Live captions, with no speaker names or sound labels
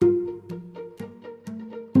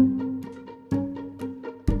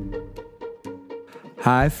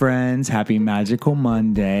Hi, friends. Happy Magical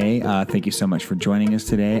Monday. Thank you so much for joining us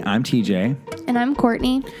today. I'm TJ. And I'm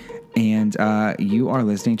Courtney. And you are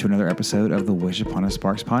listening to another episode of the Wish Upon a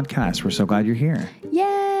Sparks podcast. We're so glad you're here.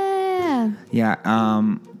 Yeah. Yeah.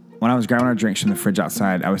 When I was grabbing our drinks from the fridge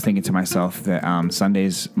outside, I was thinking to myself that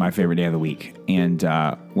Sunday's my favorite day of the week. And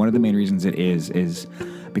one of the main reasons it is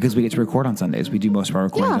because we get to record on Sundays. We do most of our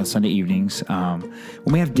recordings on Sunday evenings. When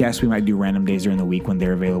we have guests, we might do random days during the week when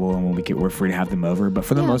they're available and when we're free to have them over. But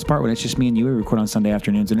for the most part, when it's just me and you, we record on Sunday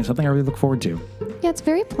afternoons, and it's something I really look forward to. Yeah, it's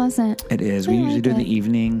very pleasant. It is. We usually do it in the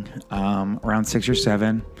evening, around 6 or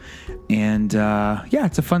 7. And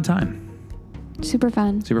it's a fun time. Super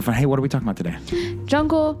fun. Super fun. Hey, what are we talking about today?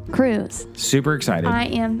 Jungle Cruise. Super excited. I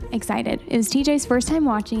am excited. It was TJ's first time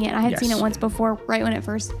watching it. I had seen it once before, right when it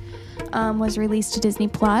first was released to Disney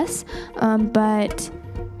Plus. But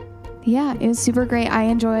yeah, it was super great. I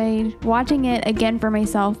enjoyed watching it again for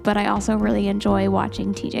myself, but I also really enjoy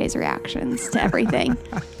watching TJ's reactions to everything.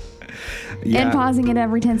 And pausing it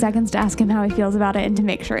every 10 seconds to ask him how he feels about it and to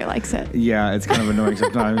make sure he likes it. Yeah, it's kind of annoying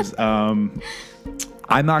sometimes. I'm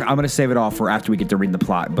going to save it all for after we get to read the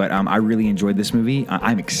plot, but I really enjoyed this movie.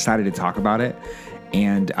 I'm excited to talk about it.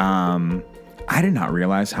 And I did not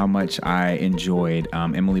realize how much I enjoyed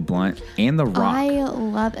Emily Blunt and The Rock. I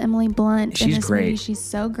love Emily Blunt. She's in this great. Movie. She's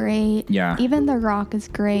so great. Yeah. Even The Rock is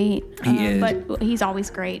great. He is. But he's always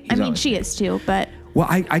great. I mean, she is too, but... Well,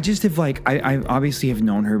 I just have I obviously have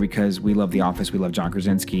known her because we love The Office. We love John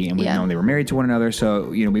Krasinski, and we've known they were married to one another. So,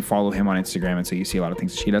 we follow him on Instagram, and so you see a lot of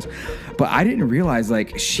things that she does. But I didn't realize,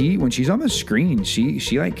 when she's on the screen, she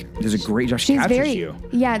does a great job. She captures you.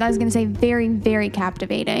 Yeah, I was going to say very, very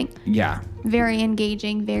captivating. Yeah. Very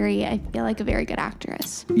engaging, I feel like a very good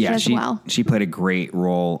actress. Yeah, she played a great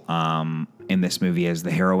role in this movie as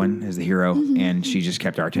the heroine, as the hero, and she just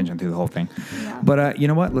kept our attention through the whole thing. Yeah. But you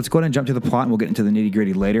know what? Let's go ahead and jump to the plot, and we'll get into the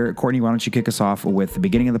nitty-gritty later. Courtney, why don't you kick us off with the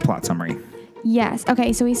beginning of the plot summary? Yes.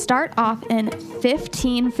 Okay, so we start off in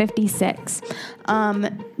 1556.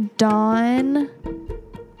 Don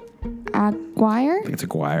Aguirre? I think it's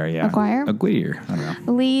Aguirre, yeah. Aguirre, I don't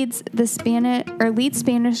know. Leads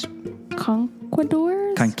Spanish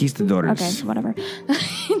conquistadors? Conquistadors. Okay, whatever.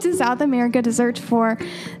 To South America to search for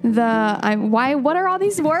what are all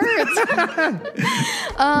these words?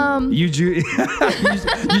 You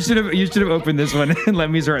should have opened this one and let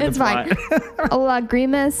me start the plot.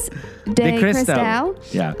 Lagrimas de Cristal.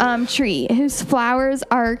 Yeah. Tree whose flowers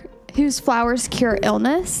cure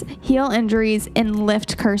illness, heal injuries, and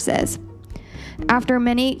lift curses. After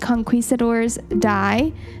many conquistadors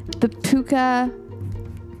die, the Puka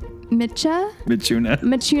Michuna.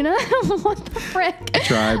 What the frick?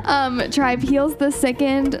 Tribe heals the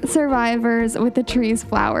sickened survivors with the tree's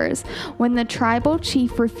flowers. When the tribal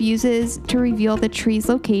chief refuses to reveal the tree's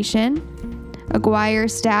location, Aguirre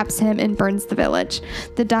stabs him and burns the village.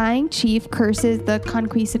 The dying chief curses the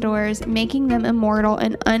conquistadors, making them immortal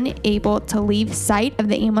and unable to leave sight of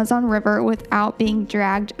the Amazon River without being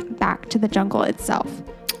dragged back to the jungle itself.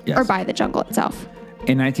 Yes. Or by the jungle itself.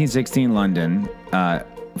 In 1916 London,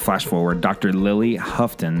 flash forward, Dr. Lily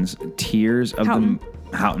Houghton's Tears of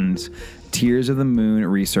the Moon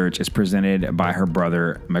research is presented by her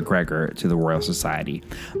brother McGregor to the Royal Society.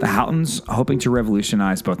 The Houghtons, hoping to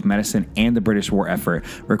revolutionize both medicine and the British war effort,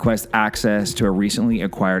 request access to a recently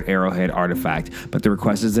acquired arrowhead artifact, but the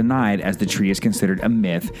request is denied as the tree is considered a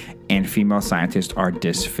myth and female scientists are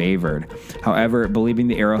disfavored. However, believing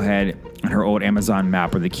the arrowhead and her old Amazon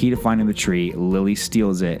map are the key to finding the tree, Lily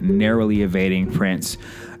steals it, narrowly evading Prince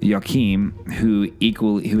Joachim, who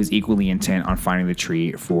is equally intent on finding the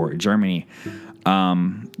tree for Germany.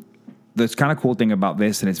 The kind of cool thing about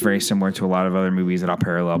this, and it's very similar to a lot of other movies that I'll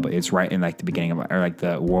parallel, but it's right in the beginning of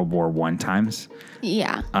the World War I times.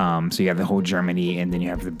 Yeah. So you have the whole Germany, and then you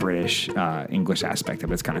have the British English aspect of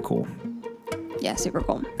it. It's kind of cool. Yeah, super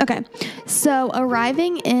cool. Okay, so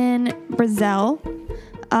arriving in Brazil,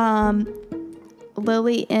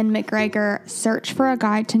 Lily and McGregor search for a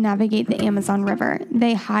guide to navigate the Amazon River.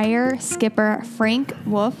 They hire skipper Frank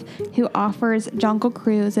Wolf, who offers jungle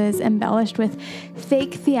cruises embellished with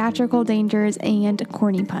fake theatrical dangers and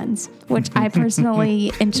corny puns, which I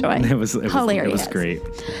personally enjoy. It was hilarious. It was great.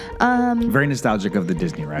 Very nostalgic of the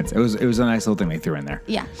Disney rides. It was a nice little thing they threw in there.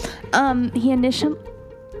 Yeah.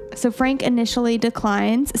 Frank initially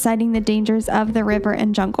declines, citing the dangers of the river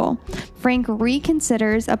and jungle. Frank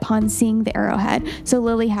reconsiders upon seeing the arrowhead. So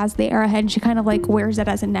Lily has the arrowhead and she kind of wears it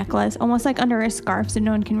as a necklace, almost under a scarf so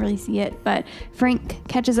no one can really see it. But Frank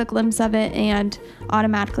catches a glimpse of it and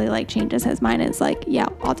automatically changes his mind and is yeah,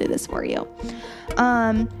 I'll do this for you.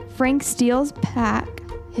 Frank steals back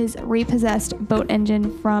his repossessed boat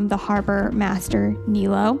engine from the harbor master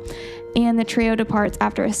Nilo, and the trio departs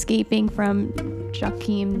after escaping from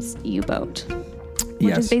Jakim's U-boat,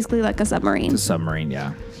 which is basically like a submarine. It's a submarine,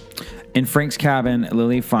 yeah. In Frank's cabin,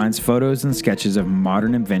 Lily finds photos and sketches of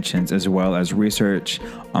modern inventions as well as research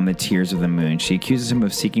on the tears of the moon. She accuses him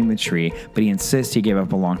of seeking the tree, but he insists he gave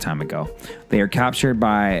up a long time ago. They are captured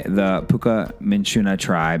by the Puka Minchuna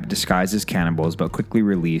tribe, disguised as cannibals, but quickly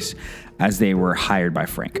released as they were hired by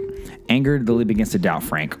Frank. Angered, Lily begins to doubt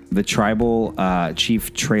Frank. The tribal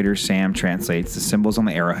chief trader Sam translates the symbols on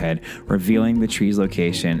the arrowhead, revealing the tree's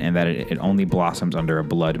location and that it only blossoms under a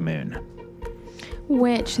blood moon.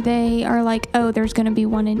 Which they are like, oh, there's going to be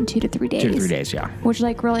one in 2 to 3 days. 2 to 3 days, yeah. Which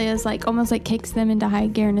like really is like almost like kicks them into high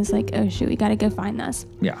gear and is like, oh shoot, we got to go find this.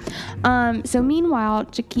 Yeah. So meanwhile,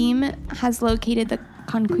 Jakim has located the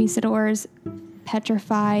conquistadors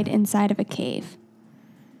petrified inside of a cave.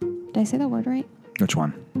 Did I say that word right? Which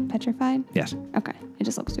one? Petrified? Yes. Okay. It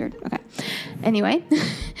just looks weird. Okay. Anyway,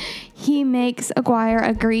 he makes Aguirre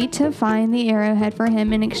agree to find the arrowhead for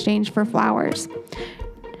him in exchange for flowers.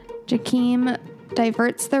 Jakim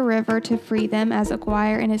diverts the river to free them as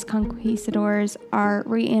Aguirre and his conquistadors are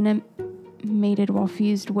reanimated while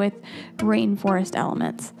fused with rainforest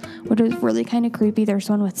elements, which is really kind of creepy. There's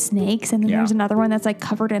one with snakes, and then there's another one that's like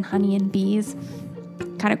covered in honey and bees.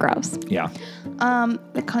 Kind of gross. Yeah.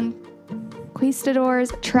 The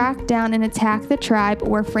conquistadors track down and attack the tribe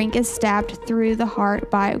where Frank is stabbed through the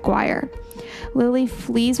heart by Aguirre. Lily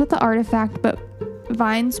flees with the artifact, but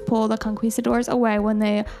vines pull the conquistadors away when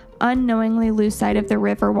they unknowingly lose sight of the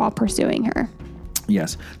river while pursuing her.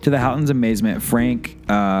 Yes. To the Houghtons' amazement, Frank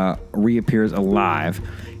reappears alive.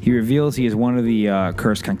 He reveals he is one of the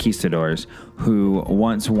cursed conquistadors who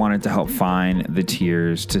once wanted to help find the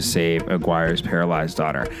tears to save Aguirre's paralyzed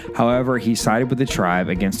daughter. However, he sided with the tribe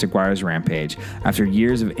against Aguirre's rampage. After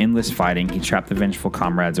years of endless fighting, he trapped the vengeful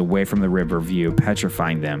comrades away from the river view,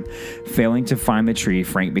 petrifying them. Failing to find the tree,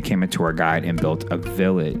 Frank became a tour guide and built a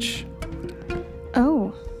village.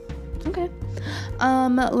 Oh, okay.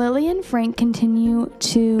 Lily and Frank continue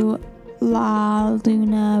to La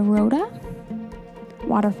Luna Rota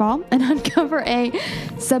waterfall and uncover a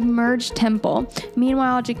submerged temple.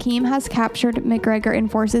 Meanwhile, Jakim has captured McGregor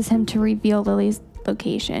and forces him to reveal Lily's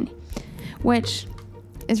location, which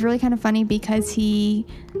is really kind of funny because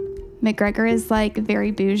McGregor is like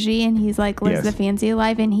very bougie and he's like lives the fancy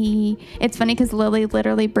life, and it's funny because Lily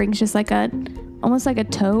literally brings just like almost like a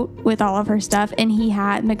tote with all of her stuff, and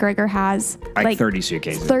McGregor has like 30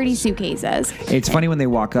 suitcases. 30 suitcases. It's funny when they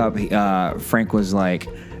walk up, Frank was like,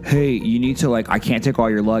 hey, you need to I can't take all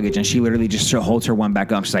your luggage, and she literally just holds her one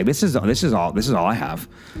back up. She's like, this is all I have.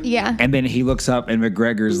 Yeah. And then he looks up and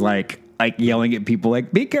McGregor's like yelling at people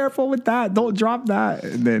like, be careful with that, don't drop that.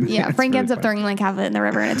 And then Frank ends up throwing like half of it in the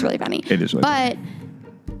river, and it's really funny. It is really funny.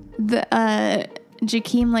 But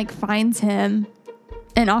Jakim finds him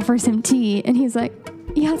and offers him tea, and he's like,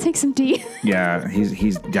 yeah, I'll take some tea. Yeah,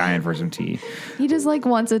 he's dying for some tea. He just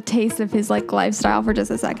wants a taste of his lifestyle for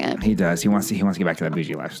just a second. He does. He wants to get back to that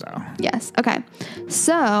bougie lifestyle. Yes. Okay.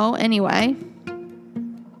 So anyway,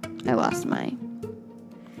 I lost my.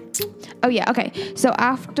 Oh yeah. Okay. So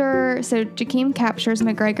Jakim captures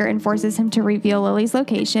McGregor and forces him to reveal Lily's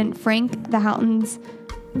location. Frank, the Houghtons,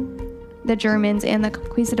 the Germans, and the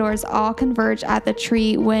conquistadors all converge at the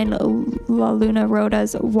tree when La Luna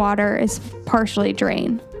Rota's water is partially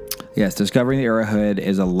drained. Yes, discovering the arrowhead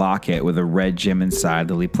is a locket with a red gem inside.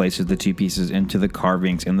 Lily places the two pieces into the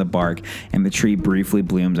carvings in the bark, and the tree briefly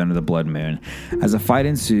blooms under the blood moon. As a fight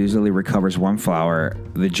ensues, Lily recovers one flower.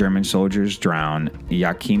 The German soldiers drown.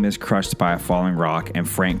 Jakim is crushed by a falling rock, and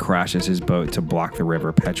Frank crashes his boat to block the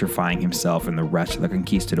river, petrifying himself and the rest of the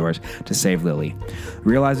conquistadors to save Lily.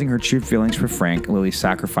 Realizing her true feelings for Frank, Lily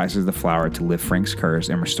sacrifices the flower to lift Frank's curse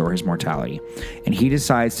and restore his mortality, and he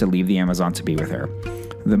decides to leave the Amazon to be with her.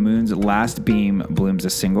 The moon's last beam blooms a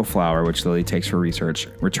single flower, which Lily takes for research.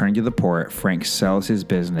 Returning to the port, Frank sells his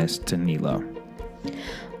business to Nilo.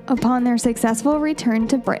 Upon their successful return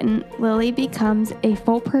to Britain, Lily becomes a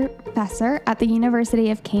full professor at the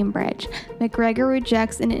University of Cambridge. McGregor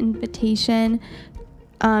rejects an invitation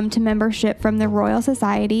to membership from the Royal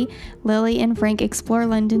Society. Lily and Frank explore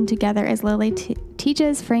London together as Lily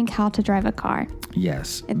teaches Frank how to drive a car.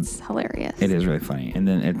 Yes. It's hilarious. It is really funny. And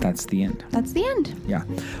then that's the end. That's the end. Yeah.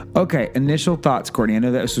 Okay. Initial thoughts, Courtney. I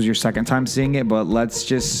know that this was your second time seeing it, but let's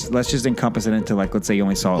just encompass it into let's say you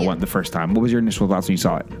only saw it the first time. What was your initial thoughts when you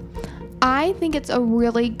saw it? I think it's a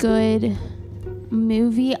really good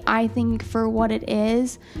movie. I think for what it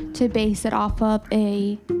is, to base it off of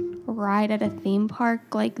a ride at a theme park,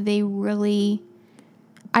 they really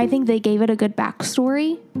I think they gave it a good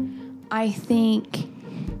backstory. I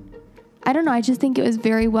don't know. I just think it was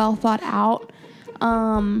very well thought out.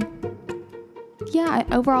 Yeah,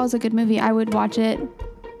 overall it's a good movie. I would watch it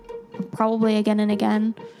probably again and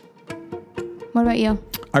again. What about you?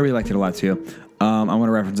 I really liked it a lot too. I want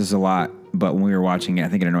to reference this a lot, but when we were watching it, I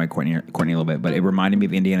think it annoyed Courtney a little bit, but it reminded me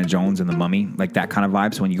of Indiana Jones and the Mummy, like that kind of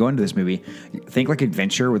vibe. So when you go into this movie, think like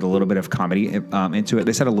adventure with a little bit of comedy into it.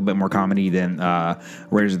 They said a little bit more comedy than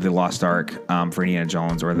Raiders of the Lost Ark for Indiana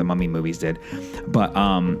Jones or the Mummy movies did. But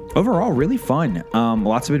overall, really fun.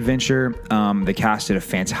 Lots of adventure. The cast did a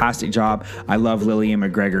fantastic job. I love Lily and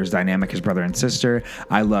McGregor's dynamic as brother and sister.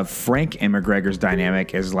 I love Frank and McGregor's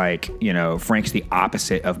dynamic as like, you know, Frank's the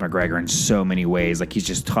opposite of McGregor in so many ways. Like he's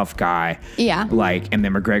just tough guy. Yeah. Like, and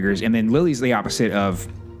then McGregor's, and then Lily's the opposite of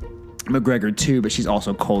McGregor too, but she's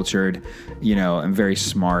also cultured, you know, and very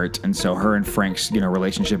smart. And so her and Frank's, you know,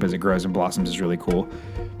 relationship as it grows and blossoms is really cool.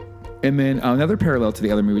 And then another parallel to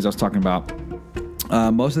the other movies I was talking about,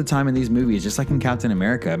 most of the time in these movies, just like in Captain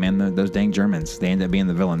America, man, those dang Germans, they end up being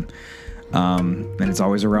the villain. And it's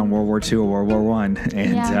always around World War II or World War I.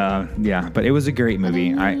 And yeah, but it was a great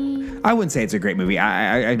movie. I wouldn't say it's a great movie.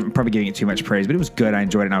 I'm probably giving it too much praise, but it was good. I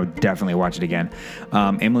enjoyed it, and I would definitely watch it again.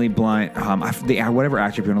 Emily Blunt, whatever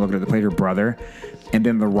actor, if you want to look at it, they played her brother. And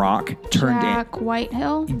then The Rock Jack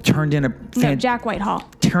Whitehall turned in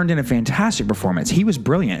a fantastic performance. He was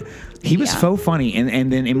brilliant. He was so funny,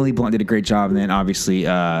 and then Emily Blunt did a great job, and then obviously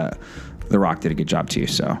The Rock did a good job too.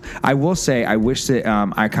 So I will say, I wish that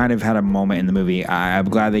I kind of had a moment in the movie. I'm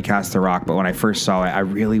glad they cast The Rock, but when I first saw it, I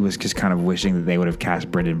really was just kind of wishing that they would have cast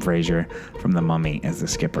Brendan Fraser from The Mummy as the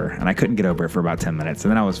skipper. And I couldn't get over it for about 10 minutes,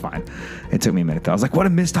 and then I was fine. It took me a minute though. I was like, what a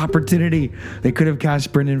missed opportunity. They could have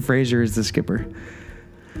cast Brendan Fraser as the skipper.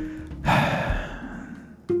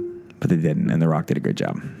 But they didn't, and The Rock did a great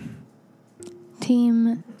job.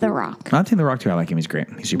 Team The Rock. Not Team The Rock too. I like him. He's great.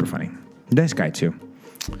 He's super funny. Nice guy too.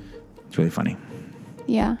 It's really funny.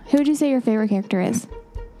 Yeah. Who would you say your favorite character is?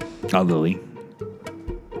 Lily.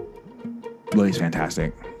 Lily's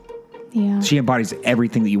fantastic. Yeah. She embodies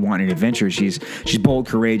everything that you want in adventure. She's bold,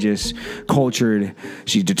 courageous, cultured.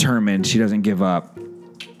 She's determined. She doesn't give up.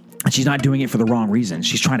 And she's not doing it for the wrong reasons.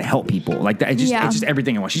 She's trying to help people. Like that. It's just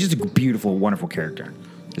everything I want. She's just a beautiful, wonderful character.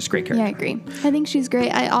 Just a great character. Yeah, I agree. I think she's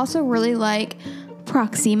great. I also really like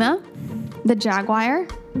Proxima, the Jaguar.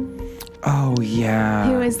 Oh, yeah.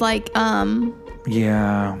 Who is like,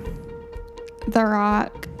 yeah. The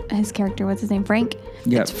Rock, his character, what's his name? Frank?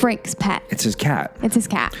 Yep. It's Frank's pet. It's his cat. It's his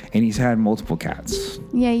cat. And he's had multiple cats.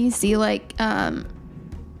 Yeah, you see, like,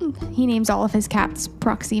 he names all of his cats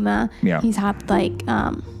Proxima. Yeah. He's had, like,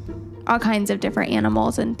 all kinds of different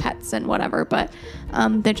animals and pets and whatever, but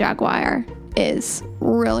the Jaguar is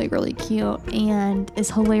really, really cute and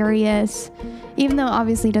is hilarious. Even though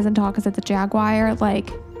obviously he doesn't talk because it's a Jaguar,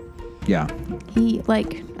 like... Yeah. He,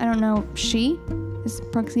 like, I don't know, is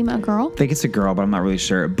Proxima a girl? I think it's a girl, but I'm not really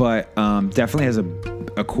sure. But definitely has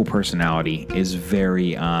a cool personality. Is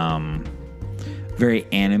very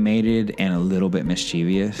animated and a little bit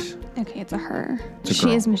mischievous. Okay, it's a her. It's a she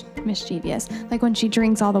girl. is mischievous. Like when she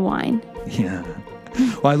drinks all the wine. Yeah.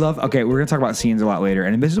 Well, we're going to talk about scenes a lot later.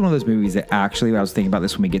 And this is one of those movies that actually, I was thinking about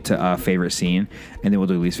this when we get to favorite scene, and then we'll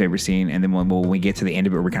do least favorite scene. And then when we get to the end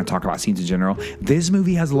of it, we're going to talk about scenes in general. This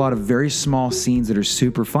movie has a lot of very small scenes that are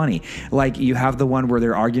super funny. Like you have the one where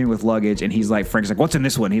they're arguing with luggage, and Frank's like, what's in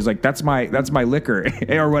this one? He's like, that's my liquor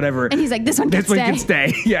or whatever. And he's like, this one can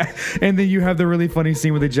stay. Yeah. And then you have the really funny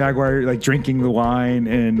scene with the Jaguar, like drinking the wine.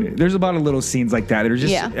 And there's a lot of little scenes like that that are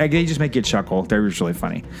just, they just make you chuckle. They're just really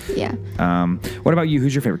funny. Yeah. What about you?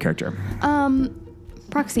 Who's your favorite character?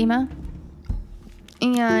 Proxima.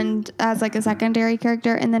 And as like a secondary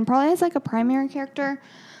character, and then probably as like a primary character.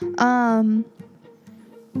 I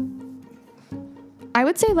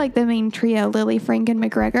would say like the main trio, Lily, Frank, and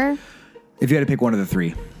McGregor. If you had to pick one of the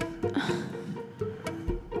three.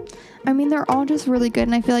 I mean, they're all just really good,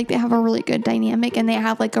 and I feel like they have a really good dynamic, and they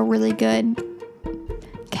have like a really good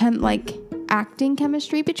acting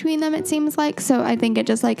chemistry between them, it seems like. So I think it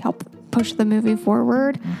just like helped push the movie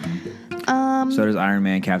forward. Mm-hmm. So does Iron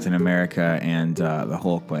Man, Captain America, and the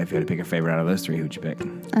Hulk. But if you had to pick a favorite out of those three, who'd you pick?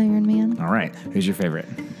 Iron Man. All right. Who's your favorite?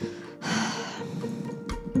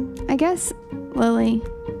 I guess Lily.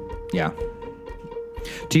 Yeah.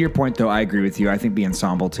 To your point, though, I agree with you. I think the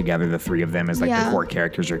ensemble together, the three of them, as like the core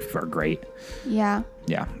characters are great. Yeah.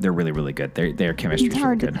 Yeah, they're really, really good. Their chemistry is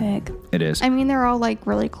really good. It's hard to pick. It is. I mean, they're all like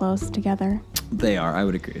really close together. They are. I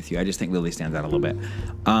would agree with you. I just think Lily stands out a little bit.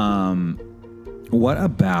 What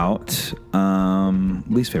about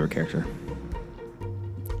least favorite character?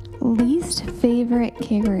 Least favorite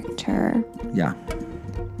character. Yeah.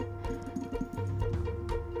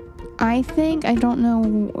 I think, I don't know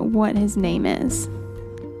what his name is.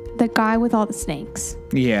 The guy with all the snakes.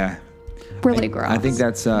 Yeah. Really gross. I think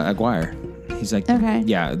that's Aguirre. He's like, okay.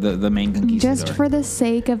 Yeah, the main conquistador. Just for the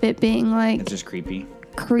sake of it being like... It's just creepy.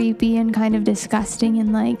 Creepy and kind of disgusting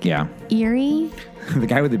and like eerie. The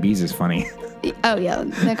guy with the bees is funny. Oh yeah,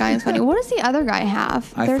 that guy is funny. What does the other guy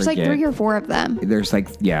have? There's forget. Like 3 or 4 of them. There's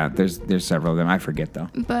like there's several of them. I forget though.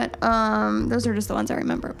 But those are just the ones I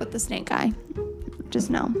remember. But the snake guy,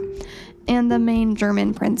 just no. And the main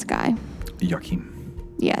German prince guy. Joachim.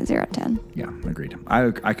 Yeah, 0 to 10. Yeah, agreed.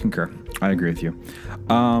 I concur. I agree with you.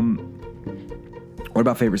 What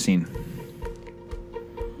about favorite scene?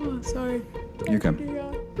 Oh, sorry. You're good.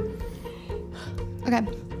 Okay,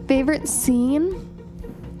 favorite scene?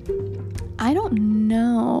 I don't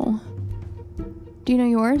know. Do you know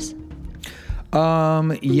yours?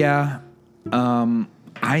 Yeah.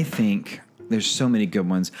 I think there's so many good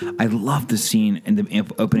ones. I love the scene in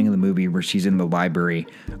the opening of the movie where she's in the library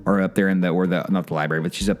or up there not the library,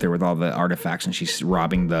 but she's up there with all the artifacts and she's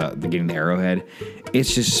robbing getting the arrowhead.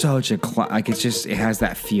 It's just such a, it has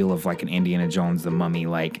that feel of like an Indiana Jones, the Mummy,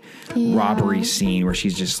 like robbery scene where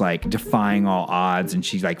she's just like defying all odds and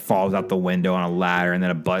she like falls out the window on a ladder and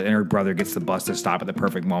then and her brother gets the bus to stop at the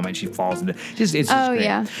perfect moment. She falls into, it's just great.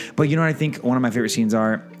 Yeah. But you know what I think one of my favorite scenes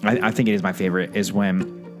are? I think it is my favorite is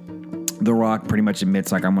when The Rock pretty much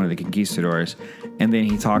admits like I'm one of the conquistadors, and then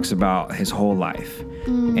he talks about his whole life,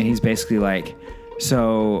 and he's basically like,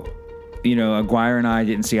 so, you know, Aguirre and I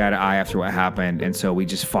didn't see eye to eye after what happened, and so we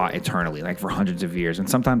just fought eternally, like for hundreds of years, and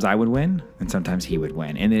sometimes I would win, and sometimes he would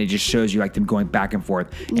win, and then it just shows you like them going back and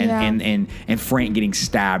forth, and Frank getting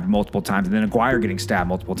stabbed multiple times, and then Aguirre getting stabbed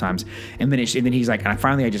multiple times, and then he's like,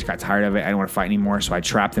 and I just got tired of it, I didn't want to fight anymore, so I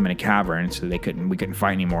trapped them in a cavern, so we couldn't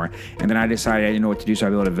fight anymore, and then I decided I didn't know what to do, so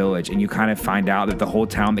I built a village, and you kind of find out that the whole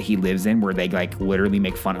town that he lives in, where they like literally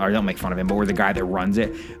make fun, or don't make fun of him, but where the guy that runs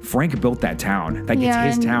it, Frank built that town, like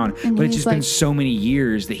it's his town, but it's just been so many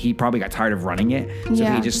years that he probably got tired of running it, so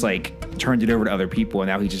he just like turned it over to other people, and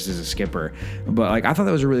now he just is a skipper. But like I thought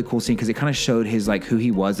that was a really cool scene because it kind of showed his like who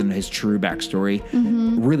he was and his true backstory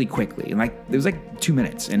really quickly, and like it was like 2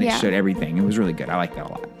 minutes, and it showed everything. It was really good. I like that a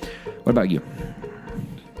lot. What about you?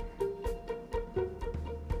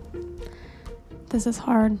 This is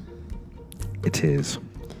hard. It is.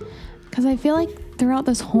 Because I feel like throughout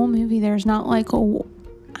this whole movie, there's not like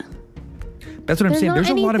that's what I'm saying. There's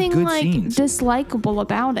a lot of good like scenes. Dislikable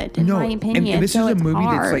about it, in my opinion. And this is a movie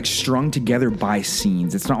hard. that's like strung together by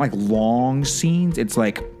scenes. It's not like long scenes. It's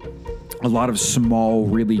like a lot of small,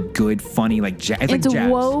 really good, funny, like it's like jazz.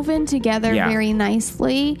 Woven together very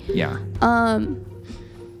nicely. Yeah.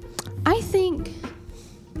 I think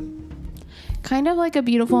kind of like a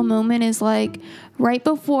beautiful moment is like right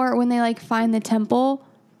before when they like find the temple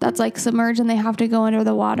that's like submerged and they have to go under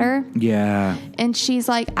the water. Yeah. And she's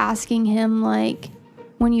like asking him like,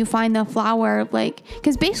 when you find the flower, like,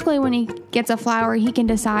 because basically when he gets a flower, he can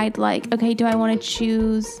decide like, okay, do I want to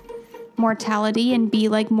choose mortality and be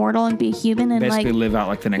like mortal and be human and basically like live out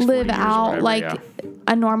like the next 40 years or whatever, like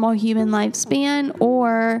a normal human lifespan,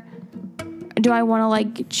 or do I want to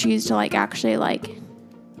like choose to like actually like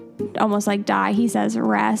almost like die? He says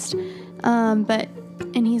rest,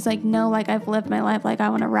 and he's like, no, like I've lived my life, like I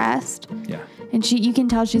want to rest. Yeah. And you can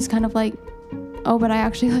tell she's kind of like, oh, but I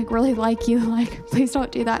actually like really like you, like please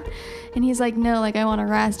don't do that. And he's like, no, like I want to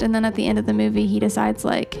rest. And then at the end of the movie, he decides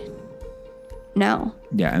like, no.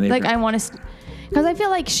 Yeah. And like I want to, because I feel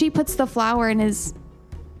like she puts the flower in his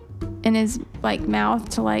like mouth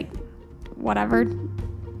to like whatever,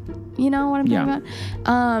 you know what I'm talking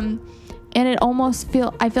about? And it almost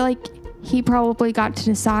I feel like he probably got to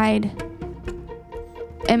decide,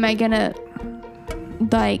 am I gonna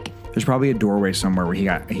like, there's probably a doorway somewhere where he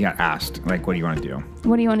got asked like, what do you want to do?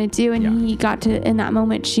 What do you want to do? And he got to, in that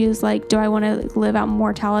moment, she was like, do I want to live out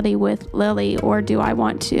mortality with Lily, or do I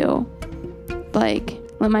want to like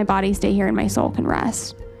let my body stay here and my soul can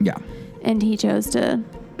rest? Yeah. And he chose to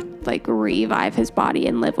like revive his body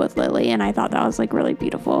and live with Lily, and I thought that was like really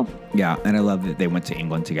beautiful. Yeah, and I love that they went to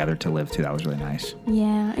England together to live too. That was really nice.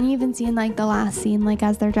 Yeah, and you even see in like the last scene, like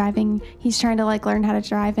as they're driving, he's trying to like learn how to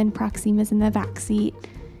drive, and Proxima's in the back seat.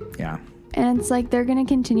 Yeah. And it's like they're gonna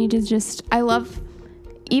continue to just, I love,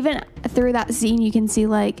 even through that scene, you can see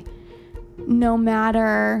like no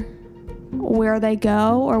matter where they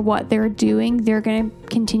go or what they're doing, they're gonna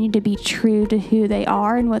continue to be true to who they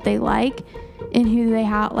are and what they like, and who they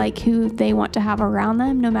have, like who they want to have around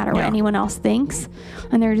them, no matter what anyone else thinks.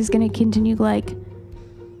 And they're just going to continue like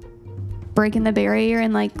breaking the barrier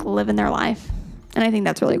and like living their life. And I think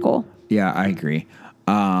that's really cool. Yeah, I agree.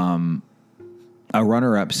 A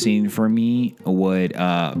runner-up scene for me would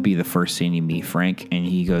be the first scene you meet Frank, and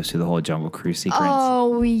he goes through the whole Jungle Cruise sequence.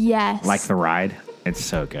 Oh, yes. Like the ride. It's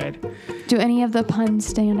so good. Do any of the puns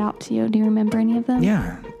stand out to you? Do you remember any of them?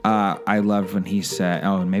 Yeah. I loved when he said,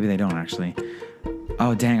 oh, maybe they don't actually.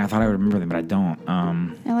 Oh, dang. I thought I would remember them, but I don't.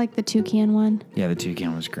 I like the toucan one. Yeah, the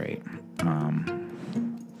toucan was great.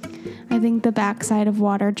 I think the backside of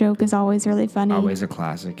water joke is always really funny. Always a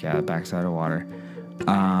classic. Yeah, the backside of water.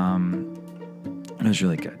 It was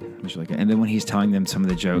really good. And then when he's telling them some of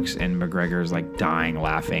the jokes and McGregor's like dying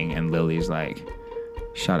laughing and Lily's like,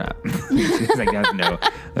 shut up. She's like, has no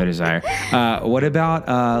desire. What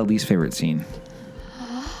about least favorite scene?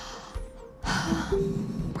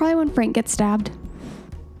 Probably when Frank gets stabbed.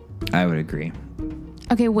 I would agree.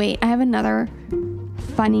 Okay, wait. I have another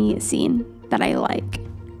funny scene that I like.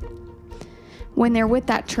 When they're with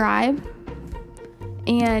that tribe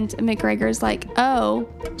and McGregor's like, oh,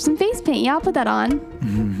 some face paint. Yeah, I'll put that on.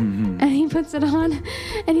 And he puts it on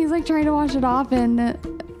and he's like trying to wash it off. And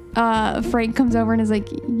Frank comes over and is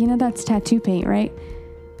like, you know, that's tattoo paint, right?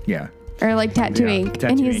 Yeah. Or like tattoo ink. Tattoo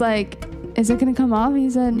and he's ink. Like, is it going to come off? He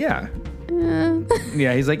said, yeah.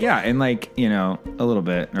 Yeah, he's like, yeah, in like, you know, a little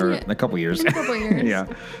bit or a couple years. Yeah,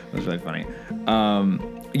 that was really funny.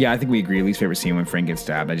 Yeah, I think we agree. Least favorite scene when Frank gets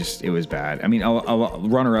stabbed. It was bad. I mean, a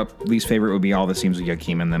runner-up least favorite would be all the scenes with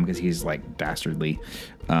Joaquin in them because he's like dastardly.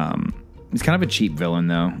 He's kind of a cheap villain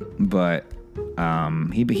though, but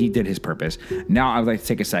he did his purpose. Now I would like to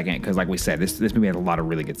take a second because, like we said, this movie had a lot of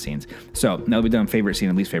really good scenes. So now that we've done favorite scene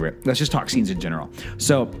and least favorite, let's just talk scenes in general.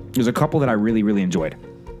 So there's a couple that I really, really enjoyed.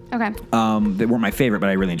 Okay. They weren't my favorite, but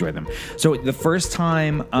I really enjoyed them. So the first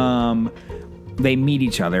time they meet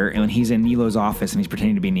each other, and when he's in Nilo's office and he's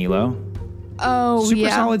pretending to be Nilo. Oh, super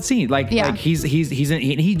solid scene. Like he's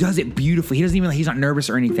he does it beautifully. He's not nervous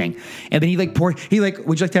or anything. And then he would you like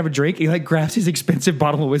to have a drink? He like grabs his expensive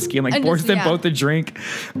bottle of whiskey and like pours them both a drink.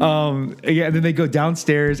 And then they go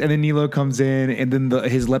downstairs, and then Nilo comes in, and then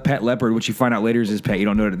his pet leopard, which you find out later is his pet, you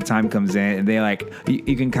don't know it at the time, comes in, and they like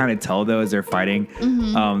you can kind of tell though as they're fighting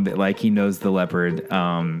that like he knows the leopard.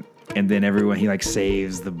 And then everyone, he like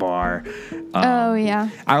saves the bar. I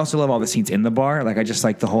also love all the scenes in the bar. Like I just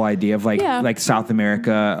like the whole idea of like South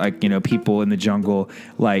America, like, you know, people in the jungle,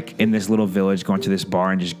 like in this little village going to this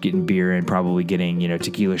bar and just getting beer and probably getting, you know,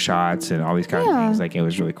 tequila shots and all these kind of things. Like it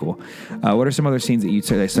was really cool. What are some other scenes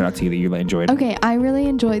that stood out to you that you enjoyed? Okay, I really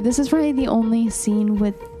enjoyed. This is probably the only scene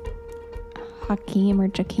with Hakeem or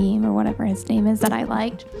whatever his name is that I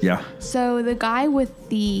liked. Yeah. So the guy with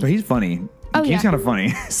the... But he's funny. Oh, he's kind of funny.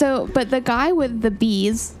 So, but the guy with the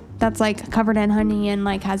bees that's like covered in honey and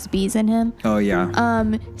like has bees in him. Oh, yeah.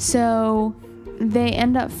 So they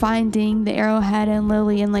end up finding the arrowhead and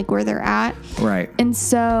Lily and like where they're at. Right. And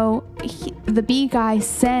so the bee guy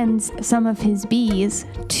sends some of his bees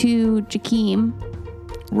to Joaquin.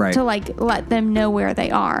 Right. To like let them know where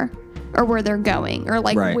they are or where they're going or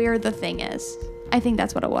like where the thing is. I think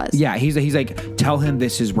that's what it was. Yeah, he's like, tell him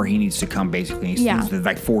this is where he needs to come, basically. He sends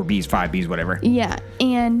like 4 bees, 5 bees, whatever. Yeah,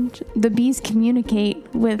 and the bees communicate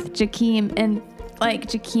with Joaquin, and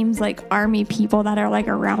like Joaquin's like army people that are like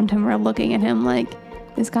around him are looking at him like,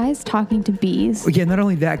 this guy's talking to bees. Yeah, not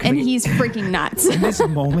only that, and he's freaking nuts. In this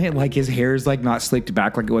moment, like his hair's like not slicked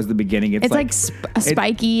back like it was at the beginning. It's like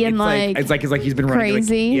spiky and like it's like he's been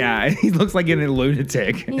crazy. Running. Like, he looks like a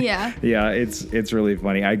lunatic. Yeah. Yeah, it's really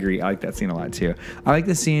funny. I agree. I like that scene a lot too. I like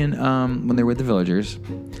the scene when they're with the villagers.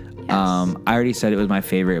 Yes. I already said it was my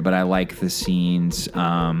favorite, but I like the scenes.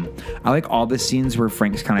 I like all the scenes where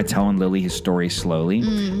Frank's kind of telling Lily his story slowly.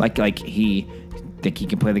 Like he think he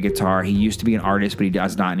can play the guitar. He used to be an artist, but he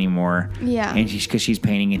does not anymore. Yeah. And because she's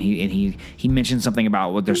painting, and he mentioned something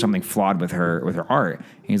about there's something flawed with her art.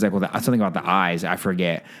 And he's like, well, something about the eyes. I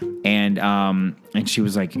forget. And she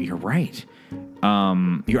was like, you're right.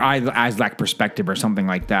 Your eyes lack perspective or something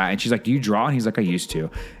like that. And she's like, do you draw? And he's like, I used to.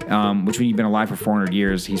 Which when you've been alive for 400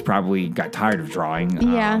 years, he's probably got tired of drawing.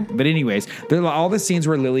 Yeah. But anyways, all the scenes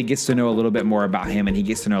where Lily gets to know a little bit more about him and he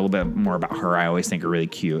gets to know a little bit more about her, I always think are really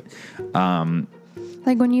cute.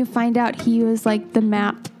 Like when you find out he was like the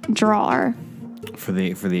map drawer for the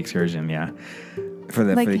excursion, yeah. For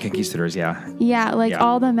the conquistadors, yeah. Yeah,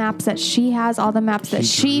 all the maps that she has, all the maps that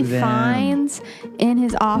she finds in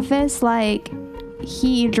his office, like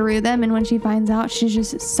he drew them, and when she finds out, she's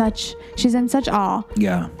in such awe.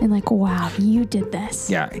 Yeah. And like, wow, you did this.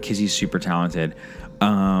 Yeah, because he's super talented.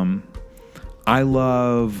 I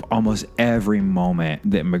love almost every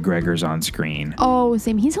moment that McGregor's on screen. Oh,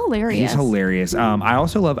 same. He's hilarious. I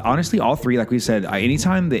also love, honestly, all three. Like we said,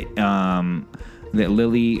 anytime that that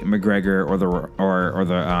Lily McGregor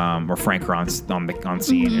or Frank are on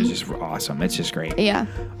scene is just awesome. It's just great. Yeah.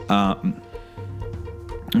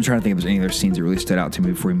 I'm trying to think if there's any other scenes that really stood out to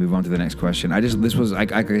me before we move on to the next question. This was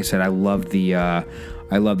like I said, I love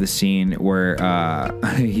the scene where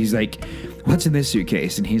he's like, "What's in this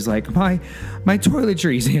suitcase?" And he's like, my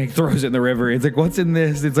toiletries. And he like, throws it in the river. It's like, "What's in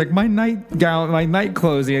this?" It's like, my nightgown, my night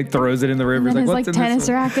clothes. And he like, throws it in the river. And then He's like, his "What's in tennis this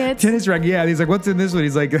one?" rackets. Tennis racket. Yeah. And he's like, "What's in this one?"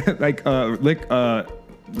 He's like, like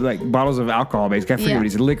bottles of alcohol, basically. I forget what he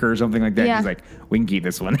said, liquor or something like that. Yeah. He's like, "We can keep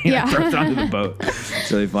this one." He like, throws it onto the boat.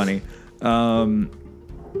 It's really funny.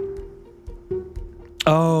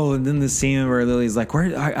 Oh, and then the scene where Lily's like,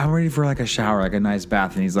 I'm ready for like a shower, like a nice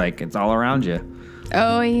bath. And he's like, "It's all around you."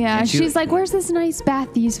 Oh, yeah. And She's like, "Where's this nice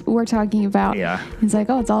bath you were talking about?" Yeah. He's like,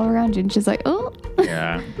 "Oh, it's all around you." And she's like, "Oh."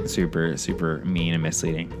 Yeah. Super, super mean and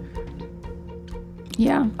misleading.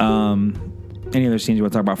 Yeah. Any other scenes you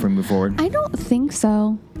want to talk about before we move forward? I don't think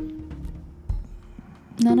so.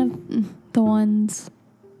 None of the ones.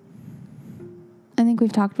 I think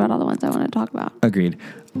we've talked about all the ones I want to talk about. Agreed.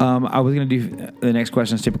 I was going to do the next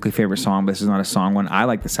question is typically favorite song, but this is not a song one. I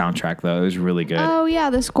like the soundtrack, though. It was really good. Oh, yeah.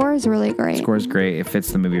 The score is really great. The score is great. It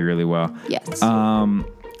fits the movie really well. Yes.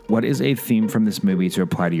 What is a theme from this movie to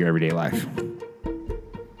apply to your everyday life?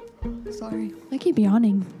 Sorry. I keep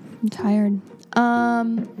yawning. I'm tired.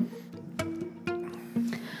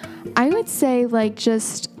 I would say, like,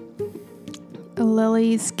 just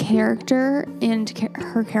Lily's character and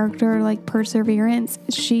her character, like, perseverance.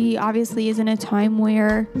 She obviously is in a time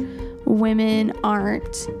where women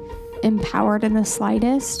aren't empowered in the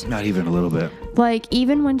slightest. Not even a little bit. Like,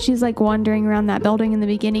 even when she's like wandering around that building in the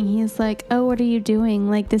beginning, he's like, "Oh, what are you doing?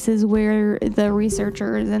 Like, this is where the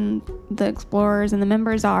researchers and the explorers and the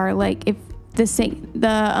members are. Like, if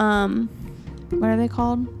what are they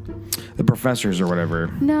called? The professors or whatever.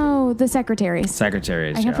 No, the secretaries.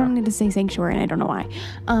 Secretaries. I kept wanting to say sanctuary, and I don't know why.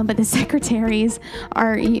 But the secretaries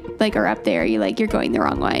are up there. You're going the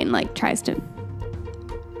wrong way, and like tries to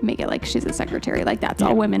make it like she's a secretary. Like, that's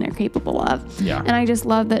all women are capable of. Yeah. And I just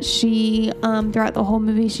love that she, throughout the whole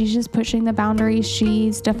movie, she's just pushing the boundaries.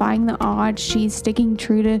 She's defying the odds. She's sticking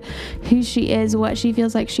true to who she is, what she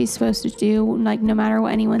feels like she's supposed to do. Like, no matter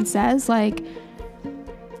what anyone says, like,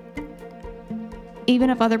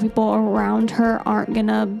 even if other people around her aren't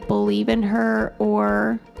gonna believe in her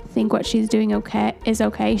or think what she's doing is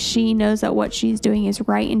okay, she knows that what she's doing is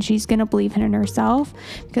right, and she's gonna believe in herself.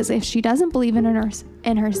 Because if she doesn't believe in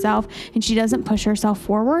herself and she doesn't push herself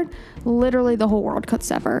forward, literally the whole world could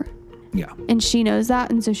sever. Yeah. And she knows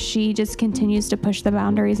that, and so she just continues to push the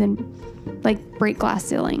boundaries and like break glass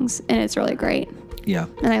ceilings, and it's really great. Yeah.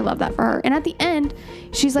 And I love that for her. And at the end,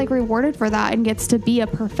 she's like rewarded for that and gets to be a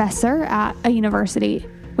professor at a university,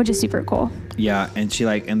 which is super cool. Yeah, and she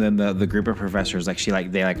like, and then the group of professors,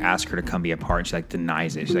 like, they ask her to come be a part, and she like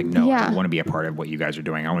denies it. She's like, "No, I don't want to be a part of what you guys are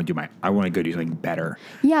doing. I want to go do something better."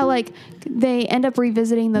 Yeah, like they end up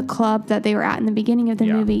revisiting the club that they were at in the beginning of the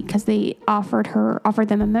movie because they offered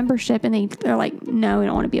them a membership, and they're like, "No, we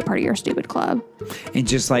don't want to be a part of your stupid club." And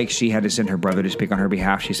just like she had to send her brother to speak on her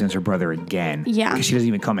behalf, she sends her brother again. Yeah, because she doesn't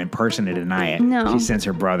even come in person to deny it. No, she sends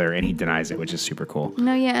her brother, and he denies it, which is super cool.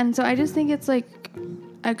 No, yeah, and so I just think it's like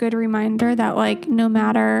a good reminder that, like, no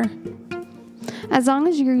matter, as long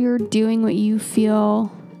as you're doing what you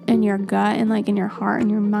feel in your gut and like in your heart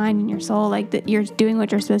and your mind and your soul, like that you're doing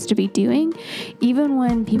what you're supposed to be doing, even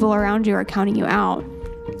when people around you are counting you out.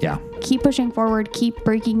 Yeah. Keep pushing forward, keep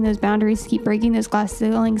breaking those boundaries, keep breaking those glass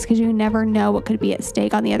ceilings, because you never know what could be at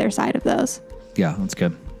stake on the other side of those. Yeah, that's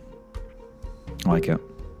good. I like it.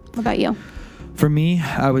 What about you? For me,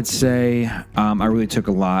 I would say I really took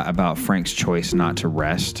a lot about Frank's choice not to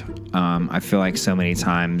rest. I feel like so many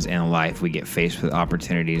times in life we get faced with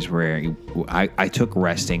opportunities where I took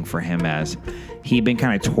resting for him as he'd been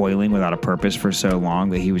kind of toiling without a purpose for so long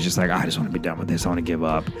that he was just like, "I just want to be done with this. I want to give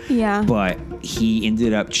up." Yeah. But he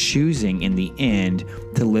ended up choosing in the end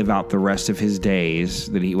to live out the rest of his days,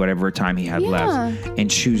 whatever time he had left, and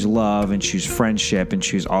choose love and choose friendship and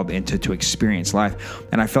choose to experience life.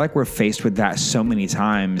 And I feel like we're faced with that so many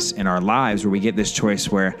times in our lives where we get this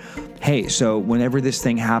choice where, hey, so whenever this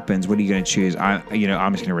thing happens, what are you going to choose? I'm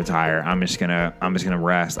just going to retire. I'm just going to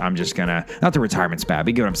rest. I'm just going to, not the retirement's bad, but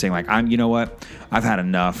you get what I'm saying? Like, you know what? I've had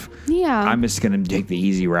enough. Yeah. I'm just going to take the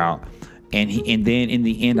easy route. And then in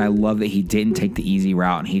the end, I love that he didn't take the easy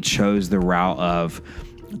route, and he chose the route of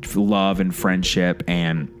love and friendship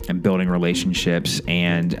and building relationships.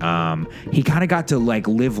 And he kind of got to like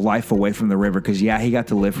live life away from the river, because he got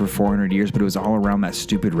to live for 400 years, but it was all around that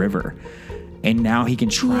stupid river. And now he can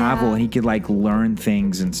travel and he could like learn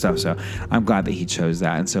things and stuff. So I'm glad that he chose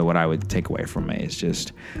that. And so what I would take away from it is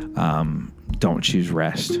just don't choose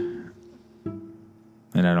rest.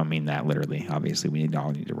 And I don't mean that literally. Obviously, we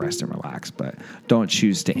all need to rest and relax. But don't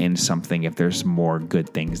choose to end something if there's more good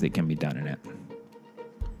things that can be done in it.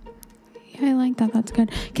 Yeah, I like that. That's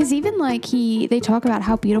good. Because even like they talk about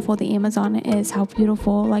how beautiful the Amazon is, how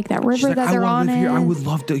beautiful like that river like, that they're on is. I would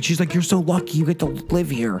love to. She's like, you're so lucky you get to live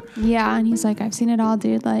here. Yeah, and he's like, I've seen it all,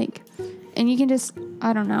 dude. Like, and you can just,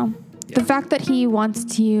 I don't know. Yeah. The fact that he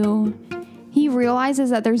realizes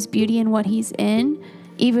that there's beauty in what he's in,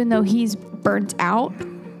 even though he's burnt out.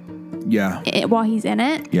 Yeah. While he's in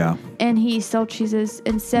it. Yeah. And he still chooses,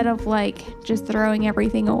 instead of like just throwing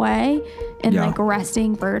everything away and like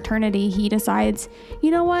resting for eternity, he decides, you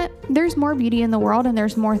know what? There's more beauty in the world and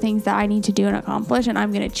there's more things that I need to do and accomplish. And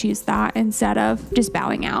I'm going to choose that instead of just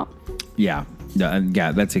bowing out. Yeah.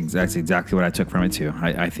 Yeah. That's exactly what I took from it too.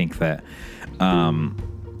 I think that,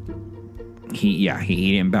 he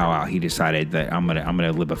didn't bow out. He decided that I'm going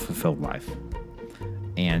to live a fulfilled life.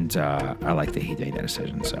 And I like that he made that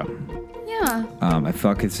decision. So, yeah. I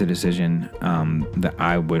feel like it's a decision that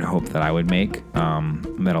I would hope that I would make,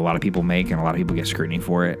 that a lot of people make, and a lot of people get scrutiny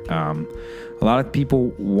for it. A lot of people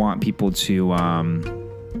want people to,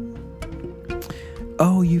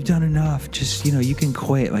 oh, you've done enough. Just, you can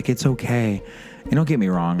quit. Like, it's okay. And don't get me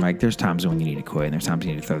wrong. Like, there's times when you need to quit, and there's times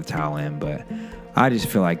you need to throw the towel in. But I just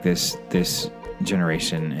feel like this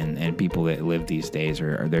generation and people that live these days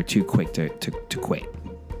they're too quick to quit.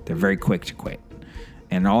 They're very quick to quit.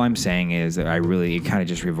 And all I'm saying is that it kind of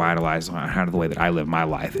just revitalized kind of the way that I live my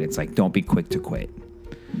life. And it's like, don't be quick to quit.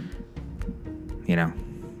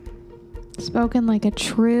 Spoken like a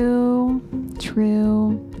true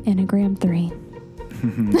Enneagram 3.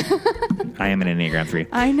 I am an Enneagram 3.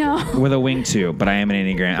 I know. With a wing 2, but I am an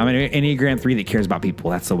Enneagram. I'm an Enneagram 3 that cares about people.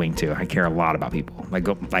 That's the wing 2. I care a lot about people,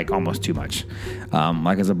 like almost too much.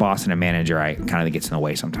 Like as a boss and a manager, I kind of gets in the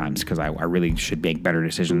way sometimes because I really should make better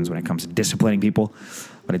decisions when it comes to disciplining people,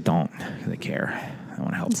 but I don't because I care. I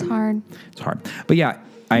want to help. It's hard. It's hard. But yeah,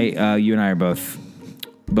 you and I are both.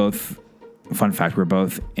 Fun fact: we're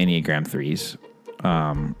both Enneagram 3s.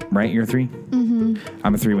 Right? You're a 3? Mm-hmm.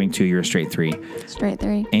 I'm a 3 wing 2. You're a straight 3. Straight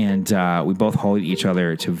 3. And we both hold each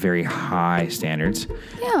other to very high standards.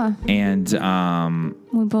 Yeah. And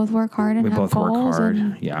we both work hard and have goals. Work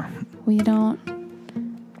hard. Yeah.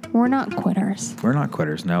 We're not quitters. We're not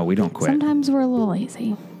quitters. No, we don't quit. Sometimes we're a little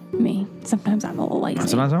lazy. Me. Sometimes I'm a little lazy.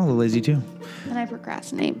 Sometimes I'm a little lazy too. And I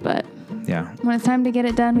procrastinate, but yeah, when it's time to get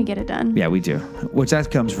it done, we get it done. Yeah, we do. Which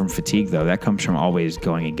that comes from fatigue, though. That comes from always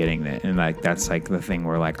going and getting it. And like that's like the thing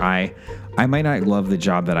where like I might not love the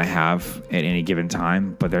job that I have at any given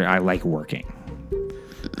time, but I like working.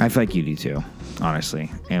 I feel like you do too,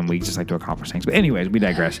 honestly. And we just like to accomplish things. But anyways, we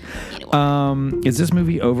digress. Is this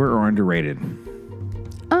movie over or underrated?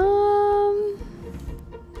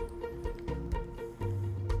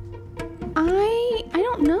 I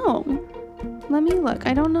don't know. Let me look.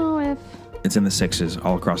 I don't know if... It's in the 6s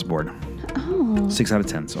all across the board. Oh. 6 out of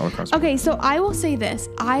 10s all across the board. Okay, so I will say this.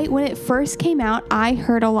 When it first came out, I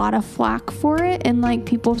heard a lot of flack for it and like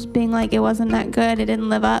people being like, it wasn't that good. It didn't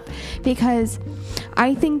live up because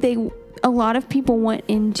I think a lot of people went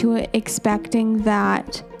into it expecting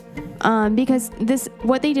that because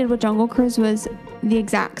what they did with Jungle Cruise was the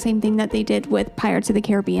exact same thing that they did with Pirates of the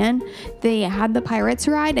Caribbean. They had the Pirates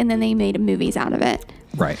ride and then they made movies out of it.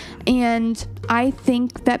 Right. And I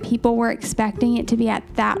think that people were expecting it to be at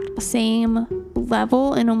that same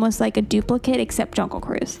level and almost like a duplicate except Jungle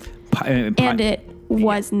Cruise. And it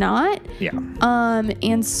was not. Yeah.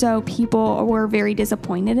 And so people were very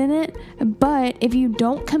disappointed in it. But if you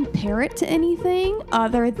don't compare it to anything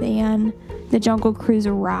other than the Jungle Cruise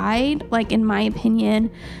ride, like in my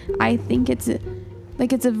opinion, I think it's a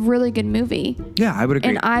really good movie. Yeah, I would agree.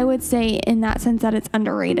 And I would say in that sense that it's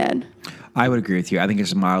underrated. I would agree with you. I think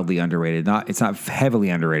it's mildly underrated. It's not heavily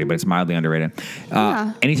underrated, but it's mildly underrated.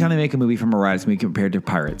 Anytime they make a movie from a ride, it's going to be compared to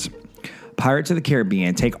Pirates. Pirates of the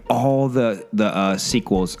Caribbean, take all the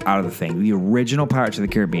sequels out of the thing. The original Pirates of the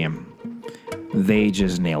Caribbean, they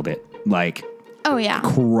just nailed it. Like, oh yeah,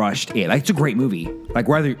 crushed it. Like, it's a great movie. Like,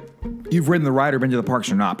 whether you've ridden the ride or been to the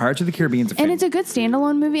parks or not, Pirates of the Caribbean's and it's a good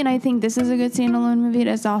standalone movie. And I think this is a good standalone movie. It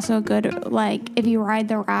is also a good, like, if you ride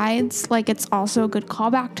the rides, like, it's also a good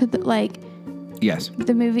callback to the, like, yes,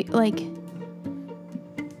 the movie. Like,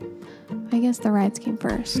 I guess the rides came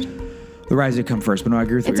first. The rides did come first, but no, I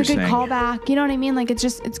agree with what you're saying. It's a good callback. You know what I mean? Like,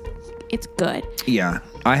 it's good. Yeah.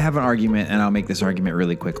 I have an argument, and I'll make this argument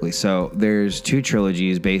really quickly. So there's 2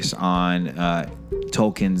 trilogies based on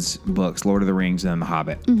Tolkien's books, Lord of the Rings and then The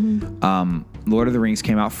Hobbit. Lord of the Rings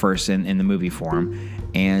came out first in the movie form,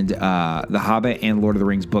 and The Hobbit and Lord of the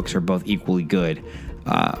Rings books are both equally good.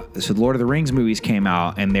 So the Lord of the Rings movies came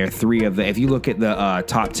out, and they're three of the, if you look at the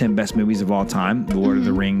top 10 best movies of all time, the Lord of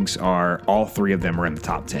the Rings are, all three of them are in the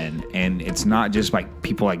top 10. And it's not just like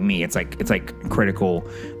people like me. It's like critical,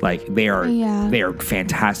 like they are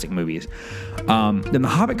fantastic movies. Then The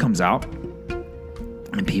Hobbit comes out,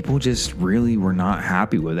 and people just really were not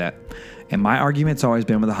happy with it. And my argument's always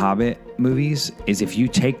been with the Hobbit movies is if you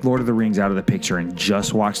take Lord of the Rings out of the picture and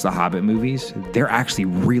just watch the Hobbit movies, they're actually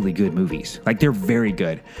really good movies. Like, they're very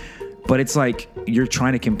good. But it's like you're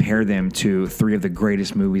trying to compare them to three of the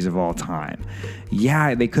greatest movies of all time.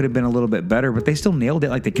 Yeah, they could have been a little bit better, but they still nailed it.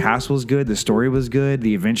 Like, the cast was good, the story was good,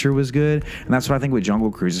 the adventure was good. And that's what I think with Jungle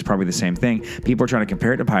Cruise is probably the same thing. People are trying to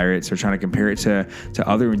compare it to Pirates. They're trying to compare it to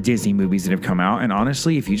other Disney movies that have come out. And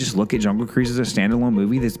honestly, if you just look at Jungle Cruise as a standalone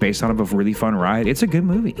movie that's based on a really fun ride, it's a good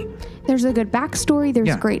movie. There's a good backstory.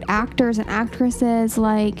 There's great actors and actresses.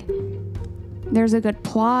 Like, there's a good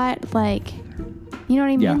plot. Like, you know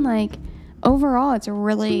what I mean? Yeah. Like, overall, I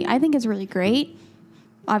think it's really great.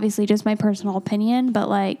 Obviously, just my personal opinion, but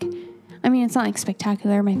like, I mean, it's not like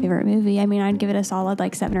spectacular, my favorite movie. I mean, I'd give it a solid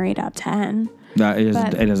like 7 or 8 out of 10. No, it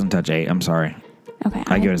doesn't touch 8. I'm sorry. Okay.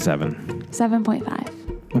 I give it a 7.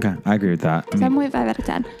 7.5. Okay, I agree with that. 7.5 out of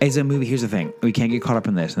 10. As a movie, here's the thing. We can't get caught up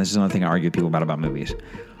in this, and this is another thing I argue with people about movies.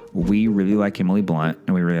 We really like Emily Blunt,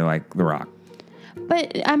 and we really like The Rock.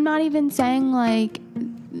 But I'm not even saying like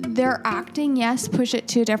their acting, yes, push it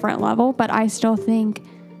to a different level, but I still think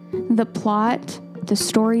the plot, the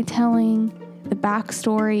storytelling, the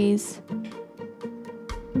backstories,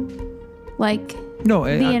 like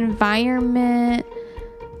the environment,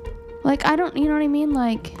 like I don't, you know what I mean?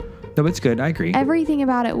 Like, no, it's good. I agree. Everything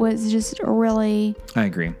about it was just really I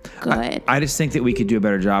agree. Good. I just think that we could do a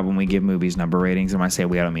better job when we give movies number ratings. And when I say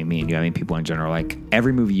we, I don't mean me and you. I mean people in general. Like,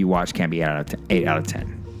 every movie you watch can't be 8 out of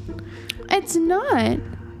 10. It's not.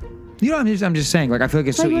 You know, I'm just saying. Like, I feel like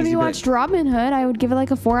it's like so easy. When you watched Robin Hood, I would give it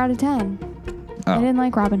like a 4 out of 10. I didn't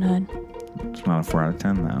like Robin Hood. It's not a 4 out of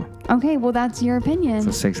 10 though. Okay, well that's your opinion. It's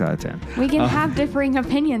a 6 out of 10. We can have differing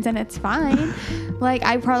opinions, and it's fine. Like,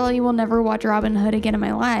 I probably will never watch Robin Hood again in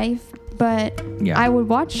my life, but I would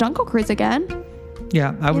watch Jungle Cruise again.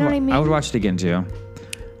 Yeah, I would. You know what I mean? I would watch it again too.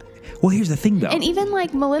 Well, here's the thing, though. And even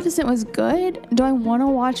like Maleficent was good. Do I want to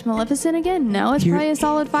watch Maleficent again? No, it's probably a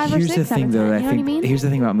solid 5 or 6 out of 10. You know what I mean? Here's the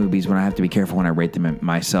thing about movies when I have to be careful when I rate them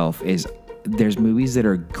myself is there's movies that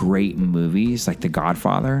are great movies, like The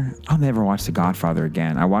Godfather. I'll never watch The Godfather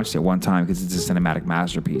again. I watched it one time because it's a cinematic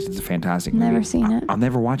masterpiece. It's a fantastic movie. Never seen it. I'll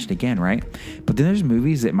never watch it again, right? But then there's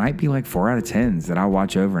movies that might be like 4 out of 10s that I'll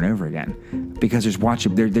watch over and over again because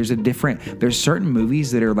there's certain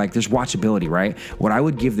movies that are like, there's watchability, right? What I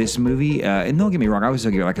would give this movie, and don't get me wrong, I would still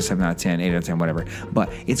give it like a 7 out of 10, 8 out of 10, whatever.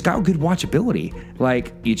 But it's got good watchability.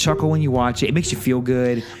 Like, you chuckle when you watch it. It makes you feel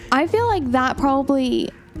good. I feel like that probably...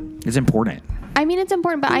 It's important. I mean, it's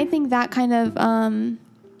important, but I think that kind of, I'm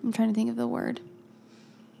trying to think of the word.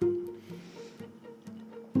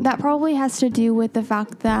 That probably has to do with the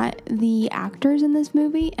fact that the actors in this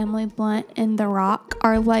movie, Emily Blunt and The Rock,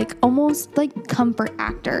 are like almost like comfort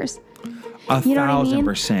actors.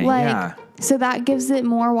 1,000%, like, yeah. So that gives it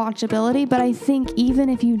more watchability, but I think even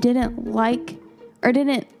if you didn't like, or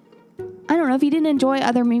didn't, I don't know, if you didn't enjoy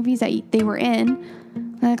other movies that they were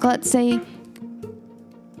in, like let's say,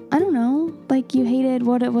 I don't know, like you hated,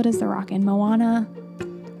 what is The Rock in? Moana?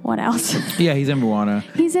 What else? Yeah, he's in Moana.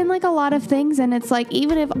 He's in like a lot of things, and it's like,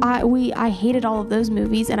 even if I hated all of those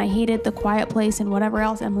movies, and I hated The Quiet Place and whatever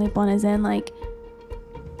else Emily Blunt is in, like,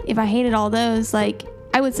 if I hated all those, like,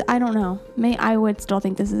 I would still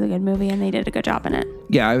think this is a good movie, and they did a good job in it.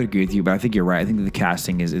 Yeah, I would agree with you, but I think you're right. I think that the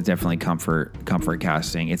casting is definitely comfort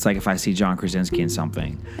casting. It's like if I see John Krasinski in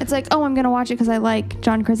something. It's like, oh, I'm going to watch it because I like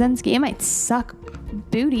John Krasinski. It might suck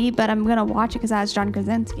booty, but I'm going to watch it because that's John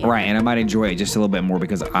Krasinski. Right, and I might enjoy it just a little bit more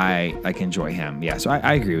because I can enjoy him. Yeah, so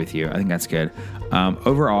I agree with you. I think that's good.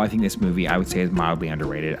 Overall, I think this movie, I would say, is mildly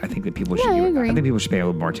underrated. I think that people should I think people should pay a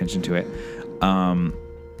little more attention to it.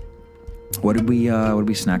 What did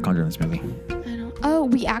we snack on during this movie? Oh,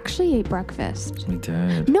 we actually ate breakfast. We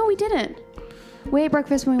did. No, we didn't. We ate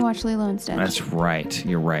breakfast when we watched Lilo and Stitch. That's right.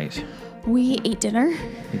 You're right. We ate dinner.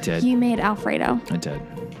 We did. You made Alfredo. I did.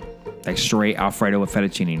 Like straight Alfredo with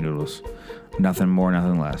fettuccine noodles. Nothing more,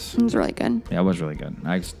 nothing less. It was really good. Yeah, it was really good.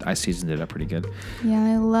 I seasoned it up pretty good. Yeah,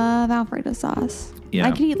 I love Alfredo sauce. Yeah.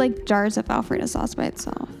 I could eat like jars of Alfredo sauce by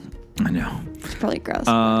itself. I know. It's probably gross.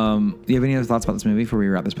 Do you have any other thoughts about this movie before we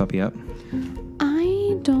wrap this puppy up?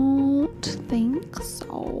 I don't think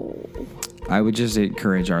so. I would just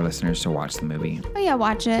encourage our listeners to watch the movie. Oh yeah,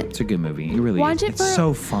 watch it. It's a good movie. It really Watch is. it It's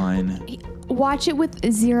so fun. Watch it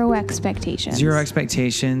with zero expectations. Zero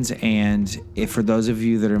expectations. And if for those of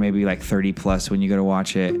you that are maybe like 30 plus when you go to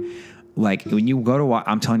watch it, like when you go to watch,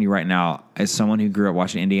 I'm telling you right now, as someone who grew up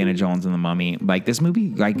watching Indiana Jones and the Mummy, like this movie,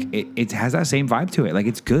 like it has that same vibe to it. Like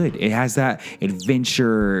it's good. It has that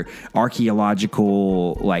adventure,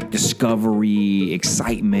 archaeological, like discovery,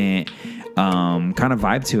 excitement, kind of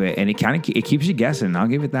vibe to it, and it keeps you guessing. I'll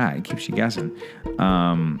give it that. It keeps you guessing.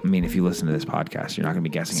 I mean, if you listen to this podcast, you're not going to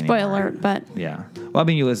be guessing. Spoiler anymore. alert, but yeah. Well, I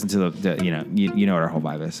mean, you listen to the you know what our whole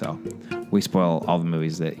vibe is, so we spoil all the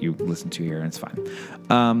movies that you listen to here, and it's fine.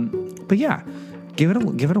 But yeah, give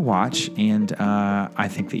it a watch, and I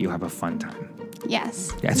think that you'll have a fun time.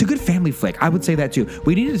 yes. Yeah, it's a good family flick. I would say that too.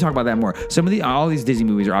 We need to talk about that more. All these Disney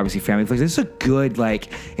movies are obviously family flicks. This is a good,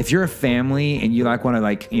 like, if you're a family and you like want to,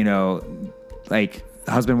 like, you know, like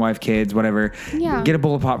husband, wife, kids, whatever. Yeah. Get a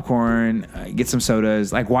bowl of popcorn, get some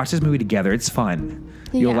sodas, like watch this movie together. It's fun.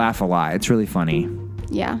 You'll laugh a lot. It's really funny.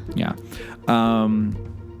 Yeah. Yeah.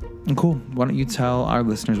 Cool. Why don't you tell our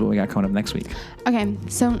listeners what we got coming up next week? Okay,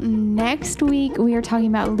 so next week we are talking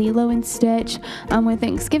about Lilo and Stitch. With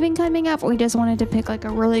Thanksgiving coming up, we just wanted to pick like a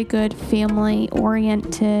really good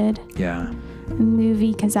family-oriented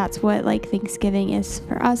movie because that's what like Thanksgiving is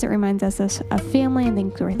for us. It reminds us of family and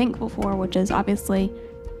things we're thankful for, which is obviously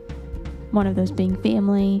one of those being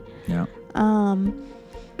family. Yeah.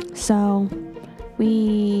 So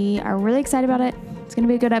we are really excited about it. It's gonna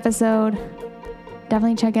be a good episode.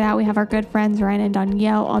 Definitely check it out. We have our good friends Ryan and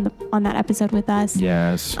Danielle on that episode with us.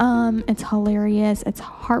 Yes. It's hilarious. It's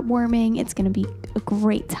heartwarming. It's gonna be a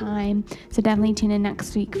great time. So definitely tune in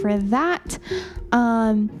next week for that.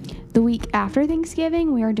 The week after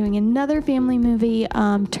Thanksgiving, we are doing another family movie,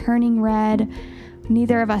 Turning Red.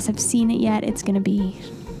 Neither of us have seen it yet. It's gonna be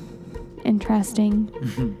interesting.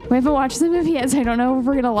 We haven't watched the movie yet, so I don't know if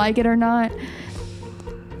we're gonna like it or not.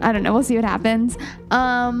 I don't know. We'll see what happens.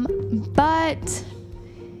 But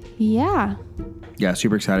yeah. Yeah,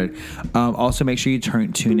 super excited. Also, make sure you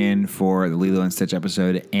tune in for the Lilo and Stitch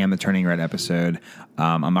episode and the Turning Red episode.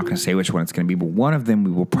 I'm not going to say which one it's going to be, but one of them we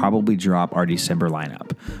will probably drop our December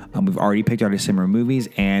lineup. We've already picked our December movies,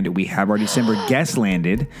 and we have our December guests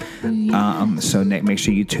landed. So make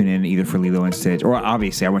sure you tune in either for Lilo and Stitch, or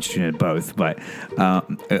obviously I want you to tune in both, but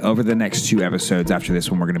over the next 2 episodes after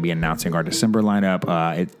this one, we're going to be announcing our December lineup.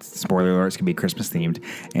 Spoiler alert, it's going to be Christmas themed.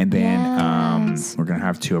 And then we're going to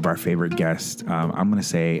have 2 of our favorite guests. I'm going to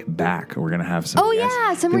say back. We're going to have some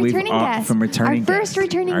guests. Some returning guests. From returning Our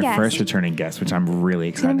first returning guest, which I'm really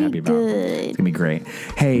excited and happy about. Good. It's going to be great.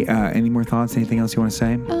 Hey, any more thoughts? Anything else you want to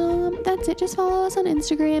say? That's it. Just follow us on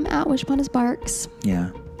Instagram at wishponasparks. Yeah.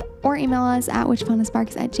 Or email us at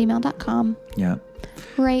wishponasparks@gmail.com. Yeah.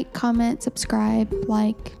 Rate, comment, subscribe,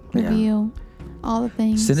 like, review, all the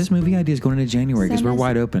things. Send us movie ideas going into January because we're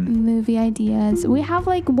wide open. Movie ideas. We have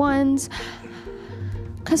like ones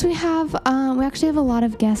because we actually have a lot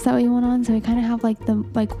of guests that we want on, so we kind of have like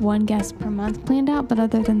one guest per month planned out. But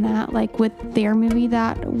other than that, like with their movie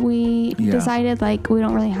that we decided, like we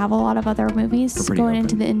don't really have a lot of other movies going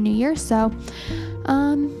into the new year. So,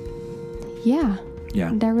 yeah,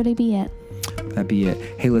 that really be it. That'd be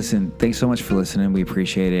it. Hey, listen, thanks so much for listening. We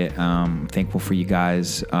appreciate it. Thankful for you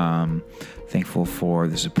guys. Thankful for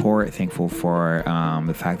the support. Thankful for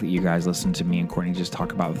the fact that you guys listen to me and Courtney just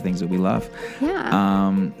talk about the things that we love.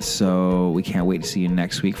 Yeah. So we can't wait to see you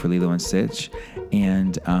next week for Lilo and Stitch.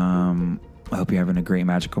 And I hope you're having a great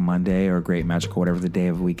magical Monday or a great magical whatever the day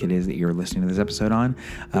of the week it is that you're listening to this episode on.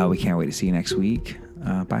 We can't wait to see you next week.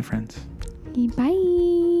 Bye, friends.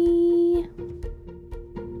 Bye.